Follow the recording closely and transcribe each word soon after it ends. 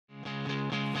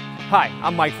Hi,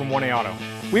 I'm Mike from 1A Auto.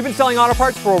 We've been selling auto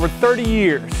parts for over 30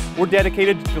 years. We're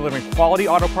dedicated to delivering quality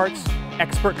auto parts,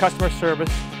 expert customer service,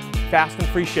 fast and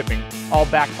free shipping, all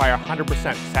backed by our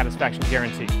 100% satisfaction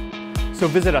guarantee. So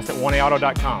visit us at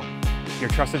 1AAuto.com, your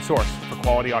trusted source for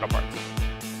quality auto parts.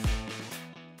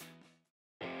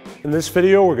 In this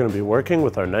video, we're going to be working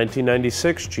with our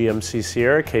 1996 GMC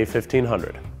Sierra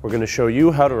K1500. We're going to show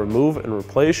you how to remove and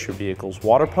replace your vehicle's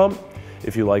water pump.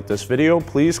 If you like this video,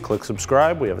 please click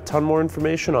subscribe. We have a ton more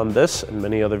information on this and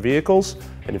many other vehicles.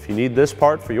 And if you need this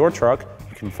part for your truck,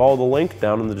 you can follow the link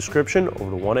down in the description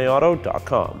over to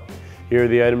 1AAuto.com. Here are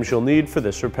the items you'll need for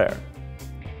this repair.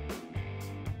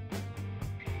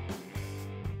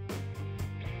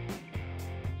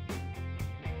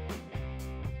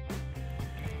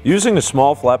 Using a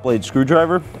small flat blade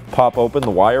screwdriver, pop open the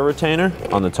wire retainer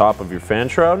on the top of your fan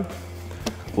shroud,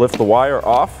 lift the wire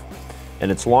off, and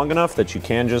it's long enough that you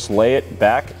can just lay it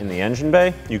back in the engine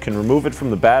bay. You can remove it from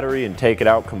the battery and take it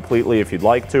out completely if you'd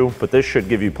like to, but this should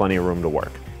give you plenty of room to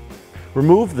work.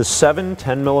 Remove the 7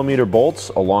 10mm bolts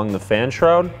along the fan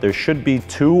shroud. There should be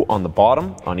 2 on the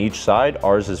bottom on each side.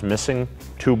 Ours is missing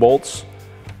 2 bolts,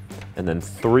 and then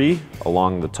 3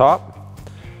 along the top,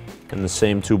 and the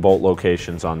same 2 bolt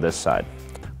locations on this side.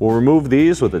 We'll remove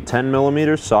these with a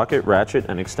 10mm socket, ratchet,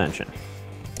 and extension.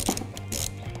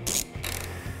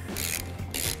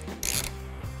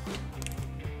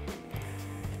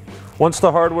 Once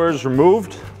the hardware is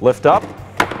removed, lift up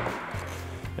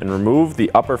and remove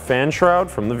the upper fan shroud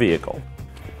from the vehicle.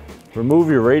 Remove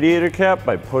your radiator cap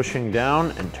by pushing down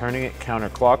and turning it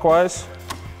counterclockwise.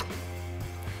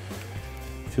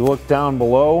 If you look down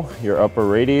below your upper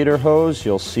radiator hose,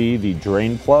 you'll see the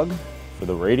drain plug for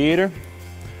the radiator.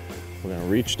 We're going to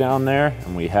reach down there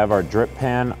and we have our drip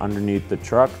pan underneath the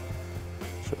truck.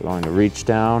 So we're going to reach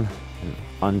down and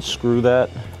unscrew that.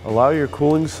 Allow your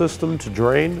cooling system to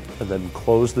drain and then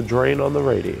close the drain on the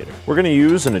radiator. We're going to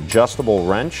use an adjustable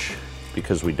wrench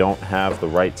because we don't have the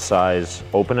right size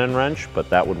open end wrench, but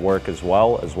that would work as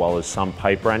well as some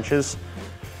pipe wrenches.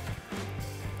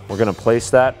 We're going to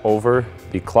place that over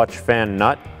the clutch fan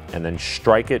nut and then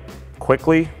strike it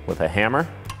quickly with a hammer.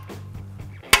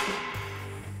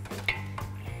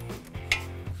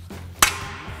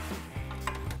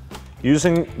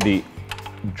 Using the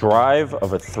drive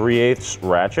of a 3/8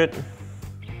 ratchet,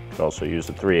 you could also use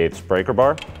a 3/8 breaker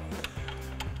bar.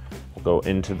 We'll go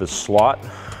into the slot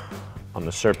on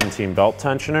the serpentine belt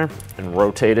tensioner and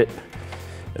rotate it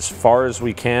as far as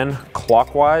we can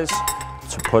clockwise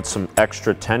to put some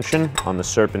extra tension on the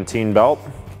serpentine belt,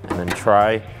 and then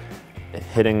try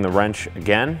hitting the wrench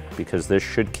again because this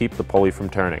should keep the pulley from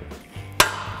turning.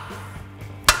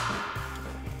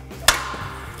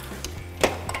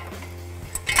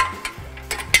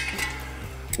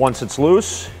 Once it's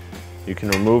loose, you can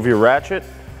remove your ratchet,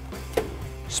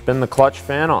 spin the clutch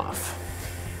fan off.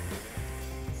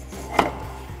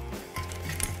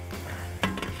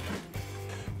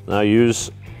 Now use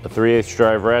a 3/8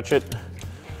 drive ratchet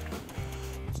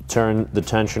to turn the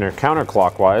tensioner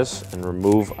counterclockwise and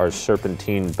remove our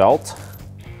serpentine belt.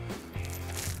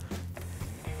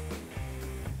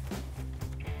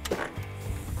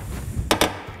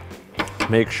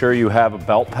 Make sure you have a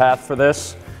belt path for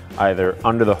this, either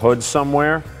under the hood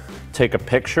somewhere, take a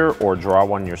picture, or draw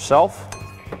one yourself.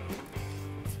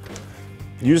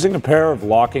 Using a pair of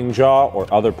locking jaw or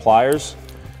other pliers,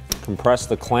 compress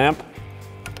the clamp,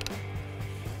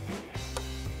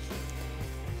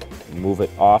 move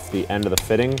it off the end of the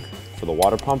fitting for the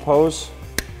water pump hose.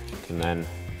 You can then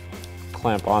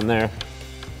clamp on there,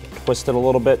 twist it a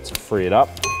little bit to free it up.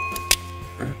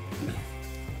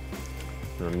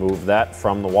 Remove that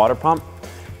from the water pump.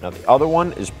 Now the other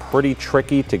one is pretty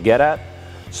tricky to get at,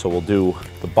 so we'll do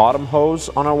the bottom hose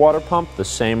on our water pump the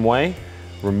same way.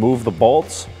 Remove the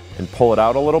bolts and pull it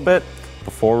out a little bit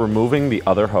before removing the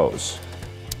other hose.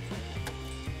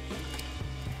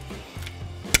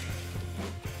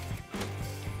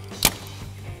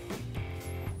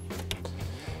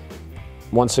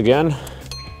 Once again,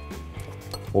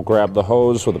 we'll grab the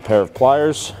hose with a pair of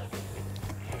pliers.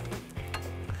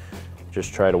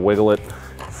 Just try to wiggle it,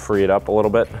 free it up a little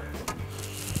bit.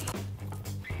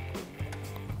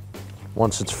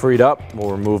 Once it's freed up,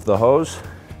 we'll remove the hose.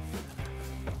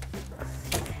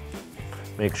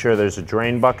 Make sure there's a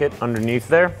drain bucket underneath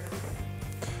there.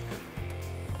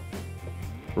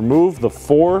 Remove the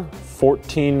 4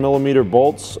 14mm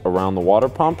bolts around the water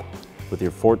pump with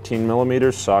your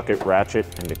 14mm socket, ratchet,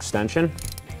 and extension.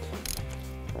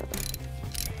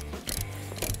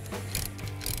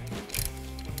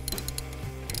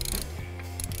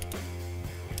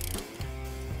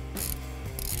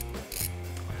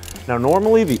 Now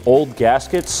normally the old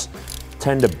gaskets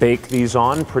tend to bake these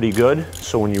on pretty good,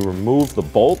 so when you remove the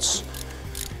bolts,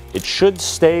 it should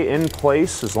stay in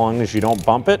place as long as you don't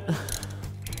bump it.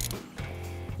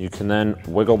 You can then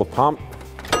wiggle the pump,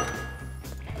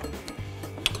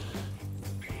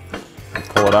 and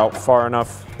pull it out far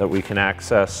enough that we can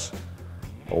access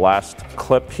the last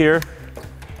clip here.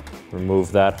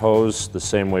 Remove that hose the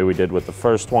same way we did with the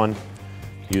first one,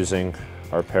 using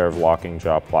our pair of locking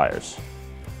jaw pliers.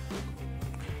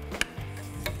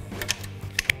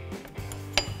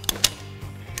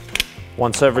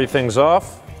 Once everything's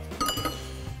off,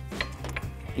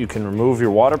 you can remove your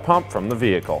water pump from the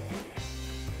vehicle.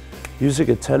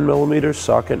 Using a 10mm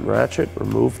socket and ratchet,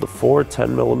 remove the 4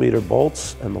 10mm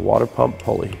bolts and the water pump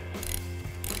pulley.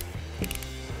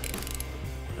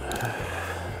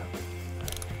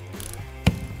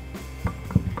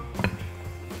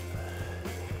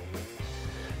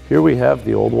 Here we have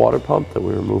the old water pump that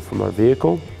we removed from our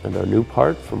vehicle and our new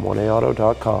part from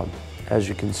 1aauto.com. As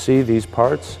you can see, these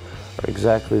parts are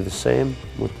exactly the same,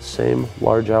 with the same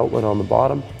large outlet on the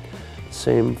bottom, the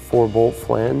same 4-bolt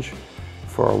flange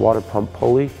for our water pump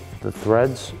pulley, the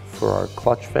threads for our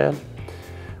clutch fan.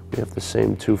 We have the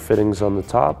same 2 fittings on the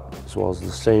top, as well as the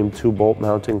same 2 bolt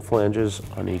mounting flanges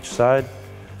on each side.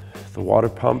 The water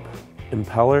pump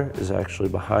impeller is actually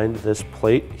behind this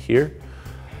plate here.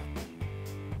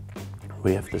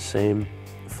 We have the same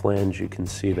flange you can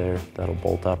see there that'll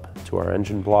bolt up to our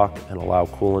engine block and allow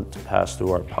coolant to pass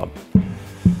through our pump.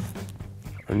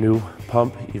 Our new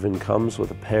pump even comes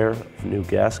with a pair of new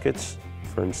gaskets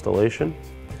for installation.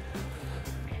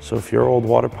 So if your old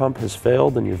water pump has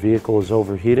failed and your vehicle is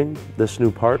overheating, this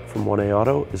new part from 1A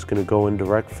Auto is going to go in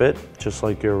direct fit, just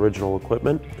like your original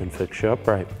equipment, and fix you up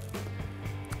right.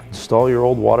 Install your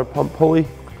old water pump pulley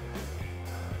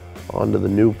onto the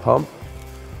new pump.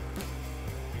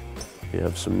 We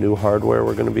have some new hardware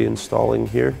we're going to be installing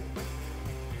here.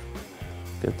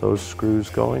 Get those screws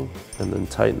going and then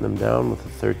tighten them down with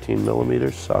a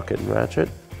 13mm socket and ratchet.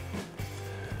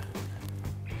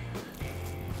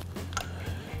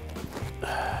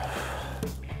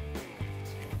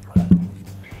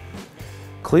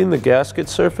 Clean the gasket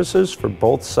surfaces for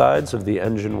both sides of the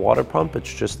engine water pump.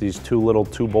 It's just these 2 little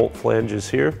 2-bolt flanges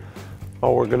here.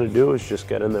 All we're going to do is just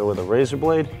get in there with a razor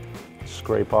blade,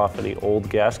 scrape off any old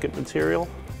gasket material,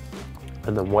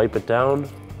 and then wipe it down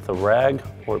with a rag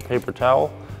or a paper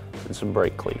towel and some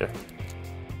brake cleaner.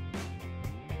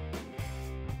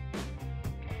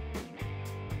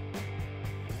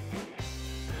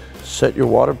 Set your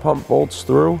water pump bolts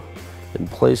through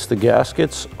and place the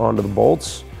gaskets onto the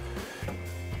bolts.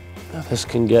 Now, this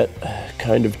can get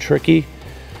kind of tricky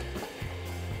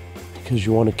because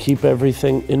you want to keep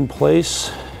everything in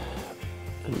place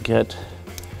and get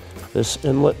this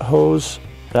inlet hose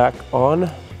back on.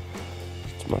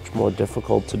 It's much more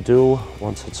difficult to do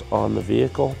once it's on the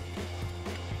vehicle.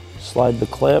 Slide the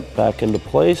clamp back into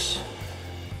place.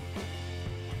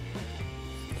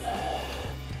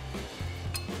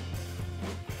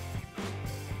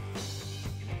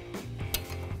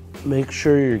 Make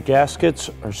sure your gaskets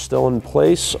are still in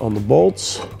place on the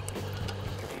bolts.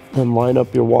 Then line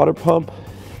up your water pump,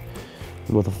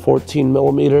 and with a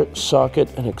 14mm socket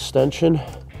and extension,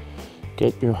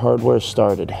 get your hardware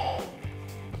started.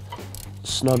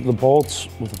 Snug the bolts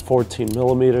with a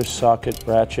 14mm socket,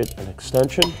 ratchet, and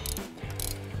extension.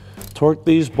 Torque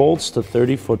these bolts to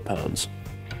 30 foot-pounds.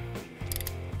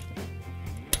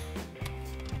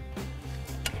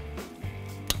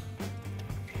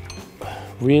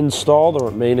 Reinstall the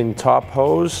remaining top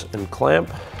hose and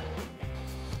clamp,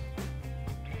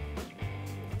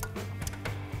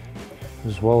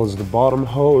 as well as the bottom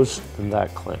hose and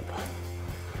that clamp.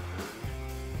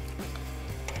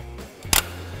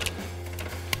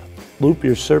 Loop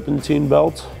your serpentine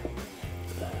belt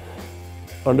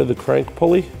under the crank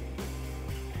pulley.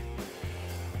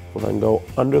 We'll then go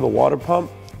under the water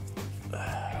pump,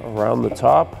 around the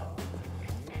top,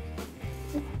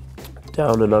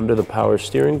 down and under the power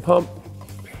steering pump,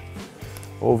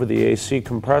 over the AC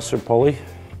compressor pulley.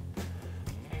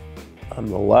 On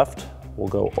the left, we'll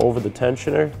go over the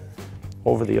tensioner,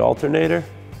 over the alternator.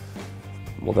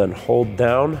 We'll then hold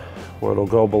down where it'll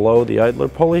go below the idler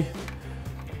pulley,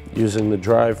 using the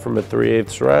drive from a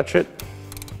 3/8 ratchet.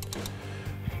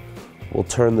 We'll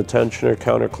turn the tensioner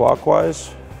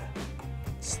counterclockwise,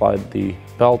 slide the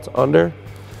belt under,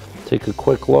 take a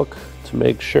quick look to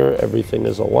make sure everything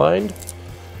is aligned.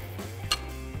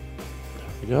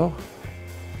 There we go.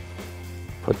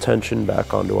 Put tension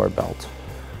back onto our belt.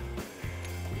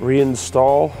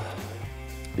 Reinstall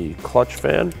the clutch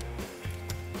fan.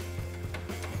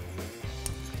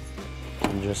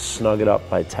 And just snug it up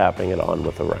by tapping it on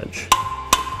with a wrench.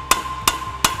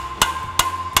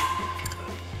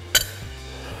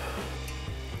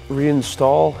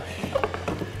 Reinstall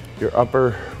your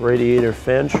upper radiator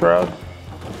fan shroud.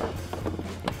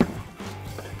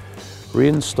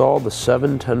 Reinstall the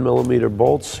 7 10mm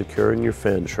bolts securing your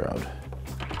fan shroud.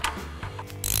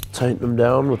 Tighten them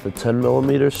down with a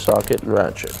 10mm socket and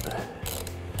ratchet.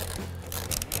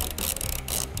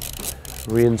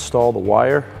 Reinstall the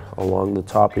wire along the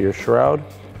top of your shroud.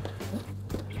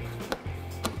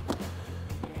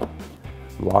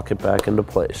 Lock it back into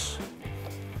place.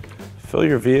 Fill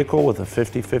your vehicle with a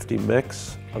 50-50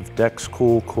 mix of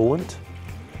Dex-Cool coolant.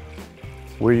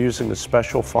 We're using a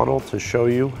special funnel to show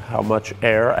you how much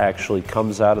air actually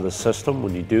comes out of the system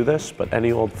when you do this, but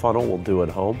any old funnel will do at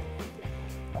home.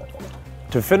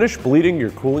 To finish bleeding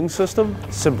your cooling system,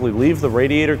 simply leave the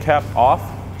radiator cap off,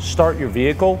 start your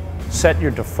vehicle, set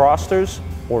your defrosters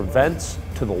or vents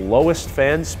to the lowest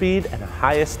fan speed and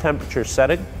highest temperature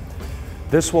setting.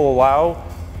 This will allow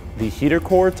the heater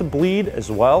core to bleed as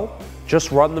well.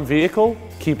 Just run the vehicle,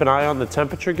 keep an eye on the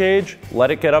temperature gauge,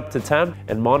 let it get up to temp,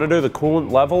 and monitor the coolant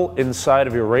level inside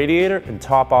of your radiator and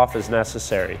top off as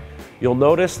necessary. You'll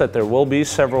notice that there will be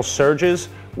several surges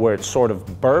where it sort of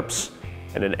burps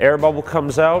and an air bubble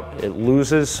comes out, it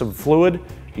loses some fluid,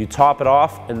 you top it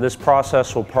off, and this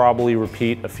process will probably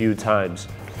repeat a few times.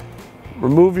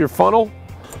 Remove your funnel,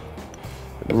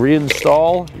 and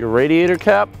reinstall your radiator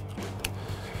cap.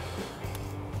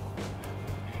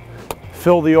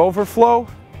 Fill the overflow,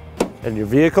 and your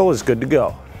vehicle is good to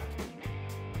go.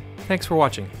 Thanks for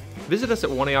watching. Visit us at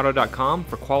oneauto.com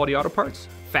for quality auto parts,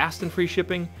 fast and free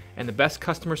shipping, and the best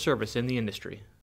customer service in the industry.